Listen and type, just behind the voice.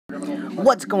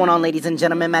What's going on, ladies and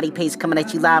gentlemen? Matty Pace coming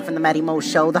at you live from the Matty Mo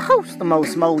Show, the host, the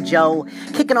most mojo,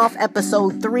 kicking off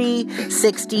episode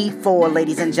 364,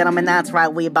 ladies and gentlemen. That's right,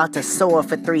 we about to soar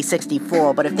for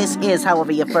 364, but if this is,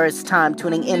 however, your first time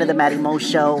tuning into the Matty Mo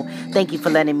Show, thank you for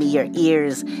lending me your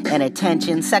ears and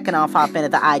attention. Second off, hop into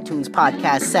the iTunes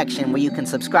podcast section where you can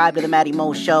subscribe to the Matty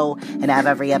Mo Show and have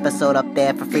every episode up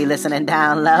there for free listen and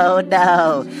download.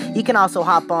 No, you can also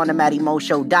hop on to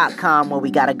MattyMoShow.com where we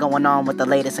got it going on with the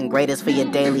latest and greatest for your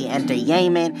daily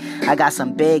entertainment. I got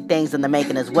some big things in the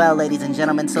making as well, ladies and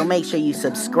gentlemen, so make sure you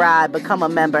subscribe, become a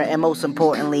member, and most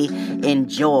importantly,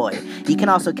 enjoy. You can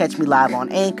also catch me live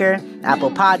on Anchor, Apple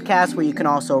Podcasts, where you can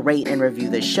also rate and review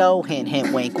the show, hint,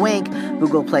 hint, wink, wink,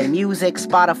 Google Play Music,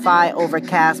 Spotify,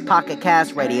 Overcast, Pocket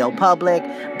Cast, Radio Public,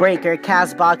 Breaker,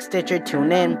 Castbox, Stitcher,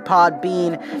 TuneIn,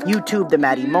 Podbean, YouTube, The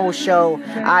Matty Mo Show,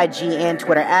 IG and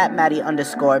Twitter at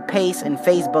Matty_Pace, and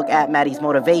Facebook at Matty's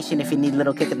Motivation if you need a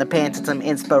little kick in the pants and some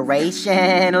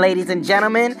inspiration, ladies and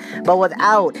gentlemen. But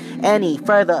without any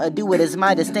further ado, it is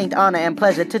my distinct honor and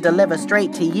pleasure to deliver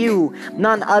straight to you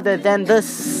none other than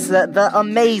the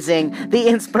amazing, the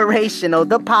inspirational,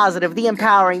 the positive, the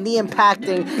empowering, the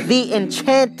impacting, the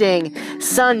enchanting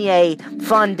Sunyay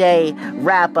Funday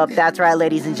wrap-up. That's right,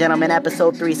 ladies and gentlemen,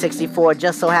 episode 364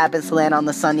 just so happens to land on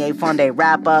the Sunyay Funday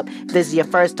wrap-up. If this is your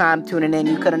first time tuning in,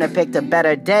 you couldn't have picked a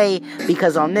better day,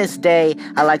 because on this day,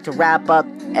 I like to wrap up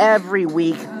every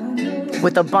week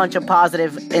with a bunch of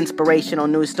positive, inspirational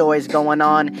news stories going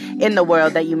on in the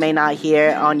world that you may not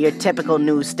hear on your typical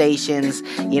news stations,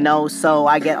 so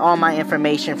I get all my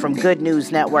information from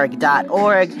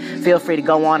goodnewsnetwork.org. Feel free to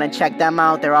go on and check them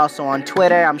out. They're also on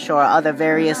Twitter, I'm sure other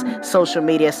various social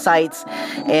media sites,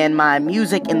 and my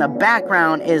music in the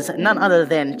background is none other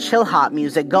than chill hop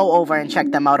music. Go over and check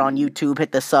them out on YouTube,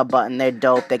 hit the sub button, they're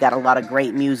dope, they got a lot of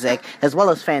great music, as well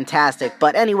as fantastic.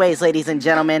 But anyways, ladies and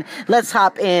gentlemen, let's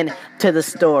hop in to the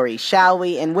story, shall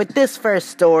we? And with this first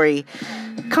story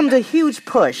comes a huge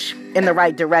push in the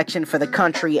right direction for the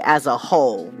country as a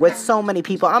whole. With so many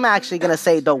people, I'm actually going to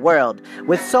say the world,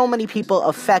 with so many people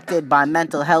affected by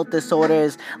mental health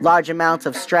disorders, large amounts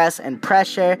of stress and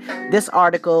pressure, this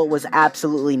article was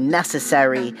absolutely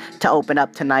necessary to open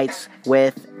up tonight's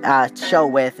show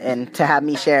with, and to have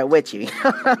me share it with you. You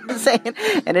know what I'm saying?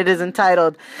 And it is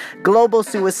entitled, Global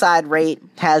Suicide Rate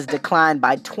Has Declined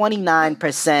by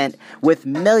 29%, with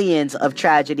millions of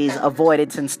tragedies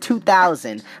avoided since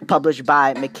 2000, published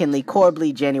by McKinley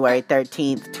Corbly, January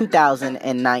 13th,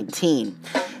 2019.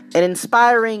 An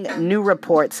inspiring new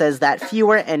report says that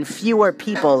fewer and fewer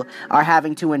people are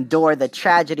having to endure the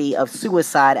tragedy of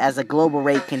suicide as the global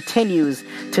rate continues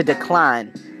to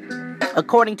decline.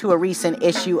 According to a recent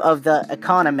issue of The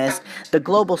Economist, the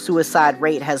global suicide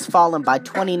rate has fallen by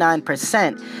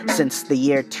 29% since the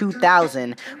year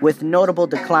 2000, with notable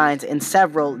declines in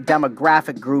several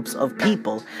demographic groups of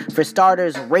people. For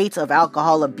starters, rates of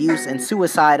alcohol abuse and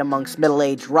suicide amongst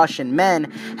middle-aged Russian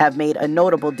men have made a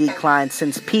notable decline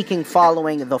since peaking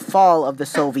following the fall of the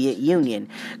Soviet Union.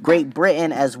 Great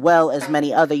Britain, as well as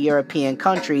many other European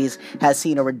countries, has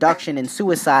seen a reduction in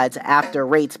suicides after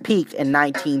rates peaked in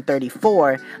 1934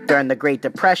 during the Great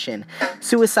Depression.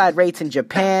 Suicide rates in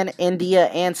Japan, India,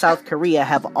 and South Korea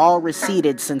have all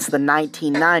receded since the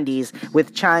 1990s,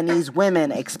 with Chinese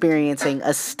women experiencing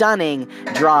a stunning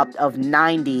drop of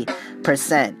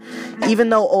 90%. Even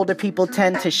though older people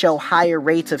tend to show higher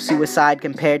rates of suicide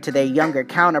compared to their younger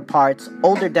counterparts,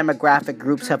 older demographic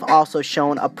groups have also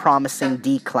shown a promising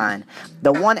decline.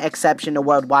 The one exception to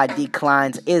worldwide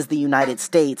declines is the United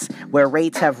States, where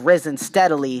rates have risen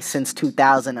steadily since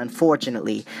 2000,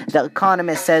 unfortunately. The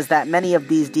Economist says that many of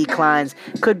these declines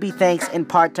could be thanks in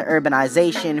part to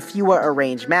urbanization, fewer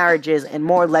arranged marriages, and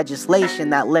more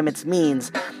legislation that limits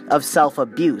means of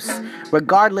self-abuse.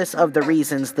 Regardless of the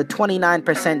reasons, the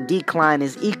 29% decline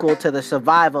is equal to the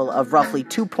survival of roughly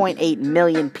 2.8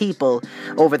 million people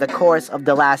over the course of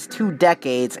the last 2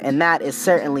 decades, and that is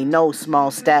certainly no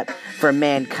small step for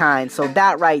mankind. So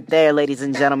that right there, ladies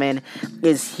and gentlemen,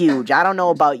 is huge. I don't know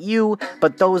about you,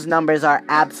 but those numbers are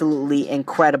absolutely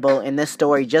incredible, and this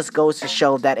story just goes to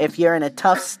show that if you're in a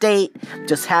tough state,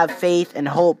 just have faith and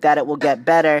hope that it will get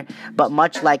better. But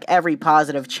much like every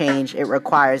positive change, it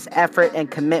requires effort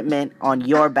and commitment on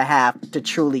your behalf to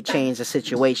truly change the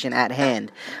situation at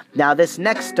hand. Now, this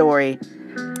next story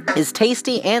is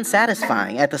tasty and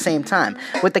satisfying at the same time.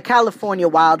 With the California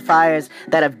wildfires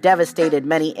that have devastated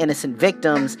many innocent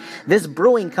victims, this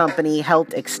brewing company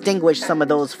helped extinguish some of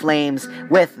those flames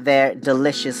with their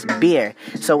delicious beer.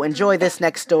 So enjoy this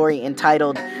next story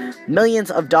entitled,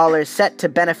 Millions of dollars set to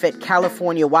benefit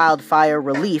California wildfire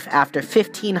relief after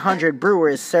 1,500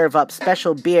 brewers serve up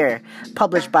special beer,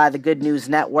 published by the Good News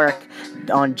Network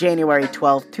on January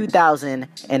 12,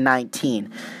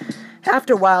 2019.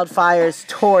 After wildfires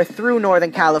tore through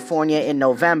Northern California in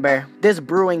November, this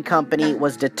brewing company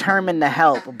was determined to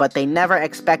help, but they never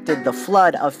expected the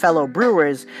flood of fellow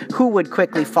brewers who would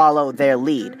quickly follow their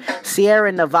lead.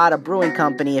 Sierra Nevada Brewing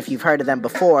Company, if you've heard of them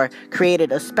before,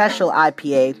 created a special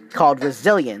IPA called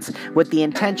Resilience with the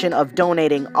intention of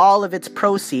donating all of its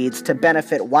proceeds to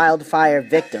benefit wildfire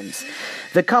victims.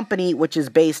 The company, which is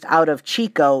based out of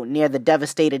Chico near the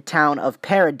devastated town of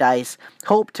Paradise,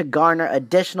 hoped to garner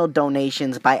additional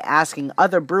donations by asking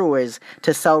other brewers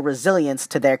to sell Resilience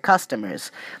to their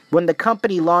customers. When the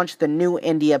company launched the new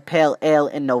India Pale Ale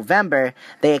in November,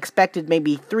 they expected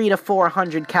maybe 300 to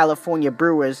 400 California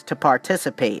brewers to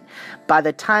participate. By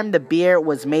the time the beer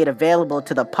was made available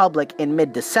to the public in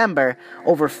mid-December,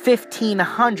 over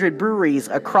 1,500 breweries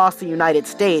across the United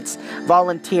States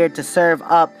volunteered to serve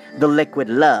up the liquid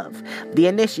love. The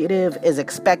initiative is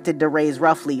expected to raise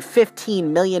roughly $15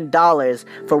 million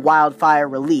for wildfire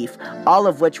relief, all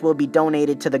of which will be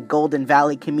donated to the Golden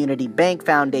Valley Community Bank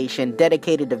Foundation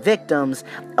dedicated to victims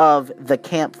of the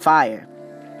Camp Fire.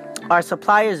 Our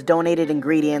suppliers donated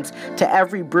ingredients to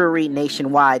every brewery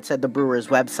nationwide, said the brewer's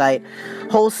website.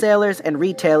 Wholesalers and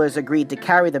retailers agreed to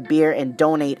carry the beer and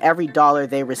donate every dollar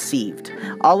they received.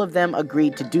 All of them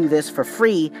agreed to do this for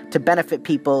free to benefit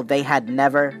people they had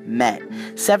never met.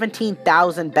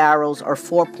 17,000 barrels or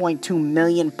 4.2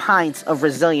 million pints of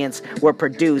Resilience were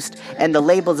produced, and the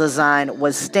label design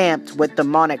was stamped with the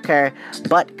moniker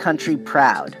Butt Country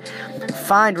Proud.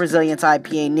 Find Resilience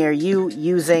IPA near you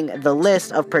using the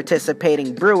list of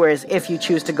participating brewers if you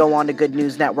choose to go on to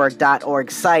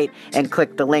goodnewsnetwork.org site and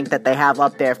click the link that they have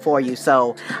up there for you.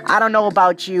 So, I don't know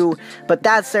about you, but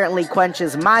that certainly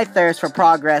quenches my thirst for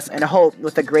progress and hope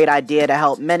with a great idea to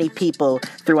help many people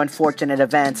through unfortunate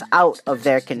events out of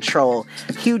their control.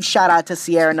 Huge shout out to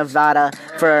Sierra Nevada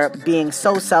for being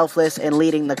so selfless and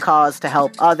leading the cause to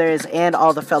help others and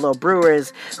all the fellow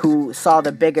brewers who saw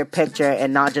the bigger picture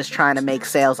and not just trying to make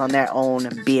sales on their own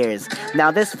beers.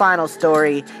 Now, this final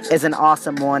story is an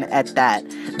awesome one at that.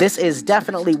 This is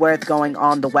definitely worth going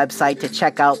on the website to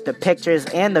check out the pictures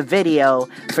and the video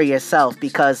for yourself,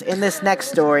 because in this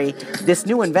next story, this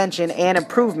new invention and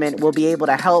improvement will be able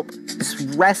to help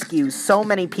rescue so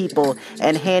many people,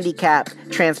 and handicap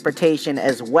transportation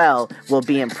as well will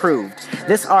be improved.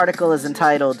 This article is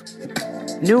entitled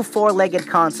New Four-Legged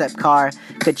Concept Car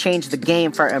Could Change the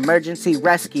Game for Emergency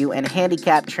Rescue and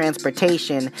Handicap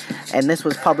Transportation, and this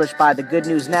was published by the Good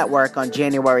News Network on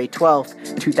January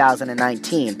 12th,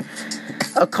 2019.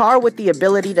 A car with the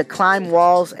ability to climb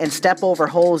walls and step over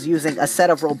holes using a set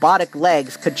of robotic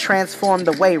legs could transform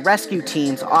the way rescue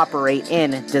teams operate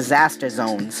in disaster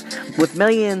zones. With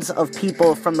millions of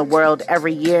people from the world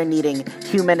every year needing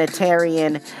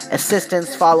humanitarian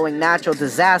assistance following natural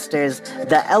disasters,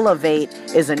 the Elevate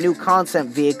is a new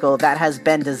concept vehicle that has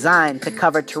been designed to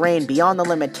cover terrain beyond the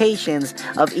limitations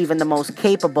of even the most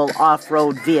capable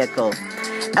off-road vehicle.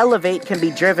 Elevate can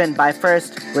be driven by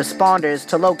first responders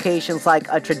to locations like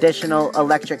a traditional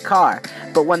electric car,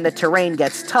 but when the terrain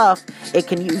gets tough, it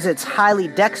can use its highly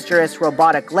dexterous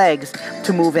robotic legs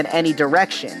to move in any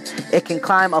direction. It can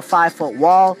climb a 5-foot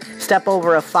wall, step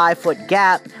over a 5-foot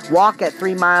gap, walk at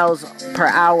 3 miles per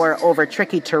hour over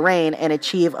tricky terrain, and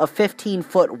achieve a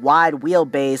 15-foot wide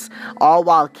wheelbase, all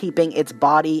while keeping its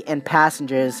body and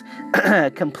passengers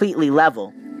completely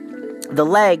level. The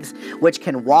legs, which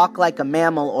can walk like a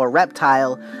mammal or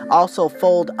reptile, also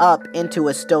fold up into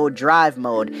a stowed drive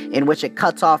mode, in which it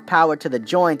cuts off power to the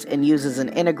joints and uses an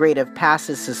integrative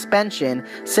passive suspension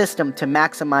system to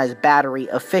maximize battery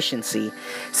efficiency.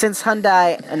 Since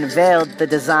Funday unveiled the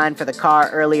design for the car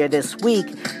earlier this week,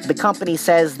 the company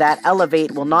says that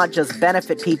Elevate will not just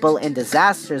benefit people in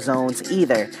disaster zones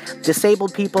either.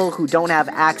 Disabled people who don't have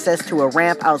access to a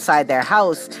ramp outside their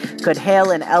house could hail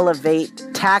an Elevate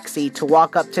taxi to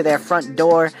walk up to their front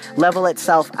door, level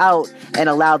itself out, and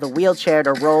allow the wheelchair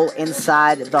to roll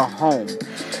inside the home.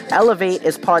 Elevate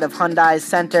is part of Hyundai's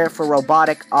Center for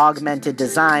Robotic Augmented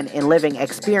Design and Living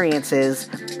Experiences,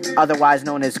 otherwise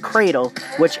known as CRADLE,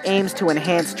 which aims to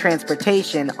enhance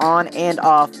transportation on and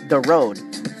off the road.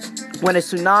 When a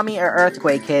tsunami or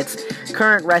earthquake hits,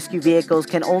 current rescue vehicles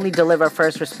can only deliver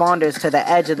first responders to the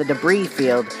edge of the debris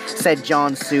field, said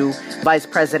John Su, vice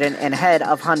president and head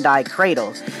of Hyundai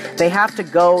CRADLE. They have to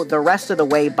go the rest of the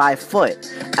way by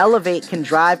foot. Elevate can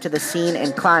drive to the scene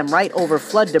and climb right over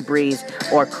flood debris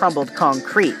or crumbled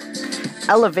concrete.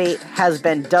 Elevate has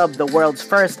been dubbed the world's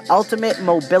first ultimate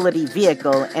mobility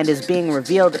vehicle and is being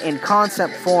revealed in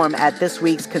concept form at this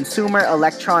week's Consumer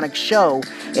Electronics Show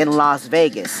in Las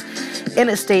Vegas. In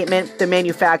a statement, the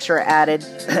manufacturer added,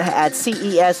 at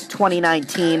CES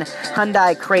 2019,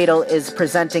 Hyundai Cradle is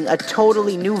presenting a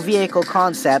totally new vehicle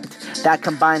concept that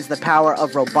combines the power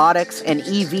of robotics and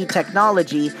EV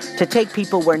technology to take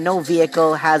people where no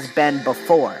vehicle has been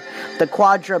before. The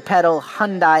quadrupedal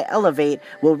Hyundai Elevate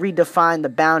will redefine the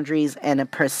boundaries and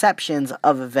perceptions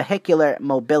of vehicular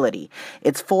mobility.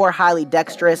 Its 4 highly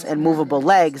dexterous and movable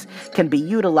legs can be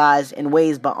utilized in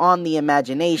ways beyond the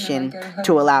imagination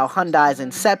to allow Hyundai's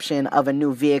inception of a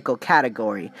new vehicle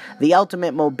category, the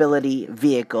Ultimate Mobility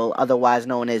Vehicle, otherwise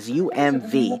known as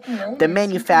UMV. The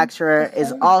manufacturer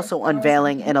is also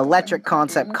unveiling an electric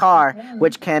concept car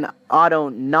which can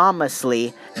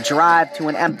autonomously drive to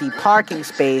an empty parking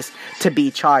space to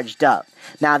be charged up.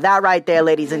 Now that right there,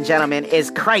 ladies and gentlemen, is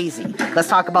crazy. Let's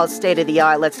talk about state of the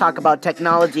art. Let's talk about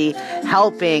technology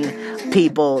helping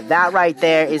people. That right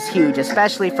there is huge,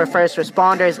 especially for first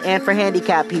responders and for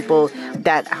handicapped people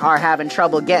that are having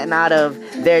trouble getting out of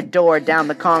their door down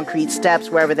the concrete steps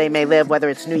wherever they may live, whether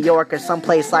it's New York or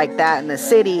someplace like that in the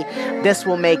city. This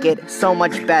will make it so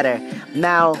much better.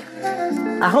 Now,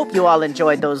 I hope you all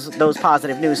enjoyed those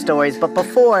positive news stories, but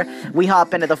before we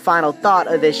hop into the final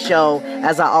thought of this show,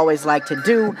 as I always like to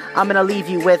do, I'm going to leave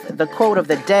you with the quote of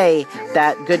the day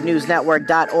that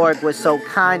goodnewsnetwork.org was so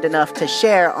kind enough to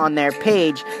share on their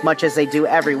page, much as they do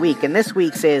every week. And this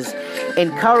week's is,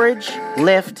 encourage,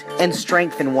 lift, and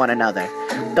strengthen one another.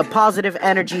 The positive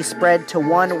energy spread to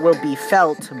one will be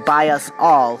felt by us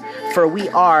all, for we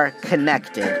are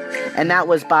connected. And that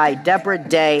was by Deborah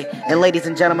Day. And ladies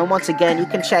and gentlemen, once again, you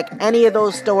can check any of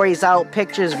those stories out,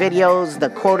 pictures, videos, the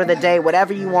quote of the day,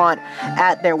 whatever you want,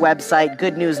 at their website,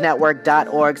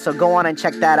 goodnewsnetwork.org. So go on and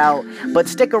check that out. But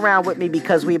stick around with me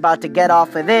because we're about to get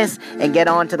off of this and get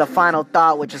on to the final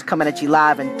thought, which is coming at you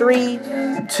live in 3,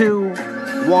 2,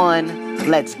 1.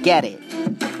 Let's get it.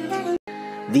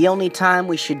 The only time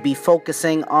we should be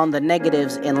focusing on the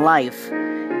negatives in life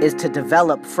is to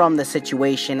develop from the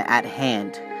situation at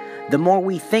hand. The more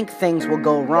we think things will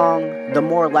go wrong, the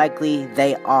more likely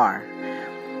they are.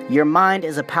 Your mind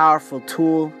is a powerful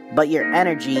tool, but your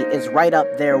energy is right up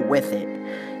there with it.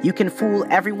 You can fool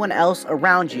everyone else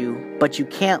around you, but you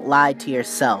can't lie to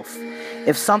yourself.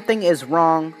 If something is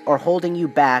wrong or holding you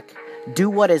back, do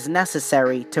what is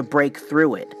necessary to break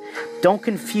through it. Don't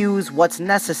confuse what's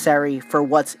necessary for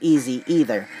what's easy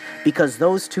either, because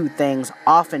those two things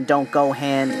often don't go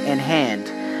hand in hand.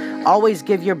 Always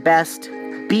give your best,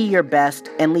 be your best,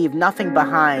 and leave nothing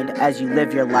behind as you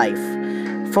live your life.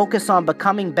 Focus on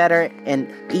becoming better, and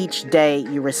each day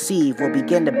you receive will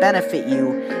begin to benefit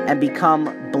you and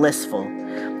become blissful.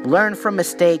 Learn from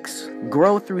mistakes,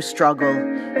 grow through struggle,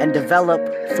 and develop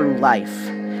through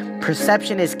life.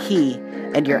 Perception is key,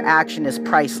 and your action is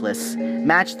priceless.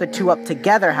 Match the two up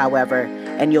together, however,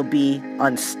 and you'll be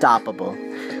unstoppable.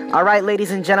 All right,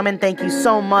 ladies and gentlemen, thank you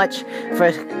so much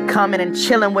for coming and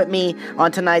chilling with me on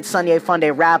tonight's Sunyay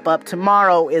Funday wrap-up.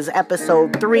 Tomorrow is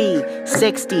episode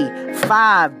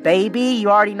 365, baby. You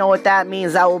already know what that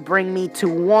means. That will bring me to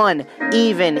 1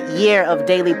 even year of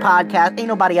daily podcast. Ain't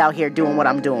nobody out here doing what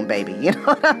I'm doing, baby. You know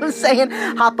what I'm saying?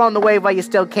 Hop on the wave while you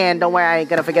still can. Don't worry, I ain't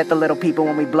gonna forget the little people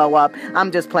when we blow up.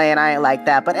 I'm just playing. I ain't like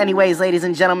that. But anyways, ladies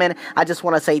and gentlemen, I just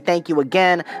want to say thank you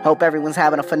again. Hope everyone's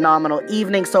having a phenomenal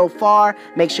evening so far.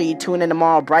 Make sure you tune in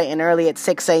tomorrow bright and early at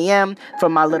 6 a.m. for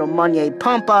my little Monyay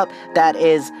Pump Up. That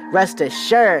is, rest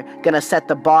assured, gonna set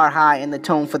the bar high and the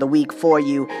tone for the week for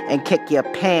you and kick your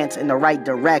pants in the right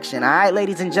direction. All right,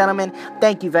 ladies and gentlemen,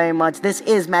 thank you very much. This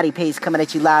is Matty Pace coming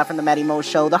at you live from the Matty Mo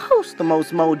Show, the host, the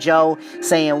most mojo,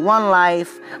 saying one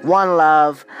life, one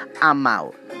love, I'm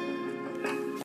out.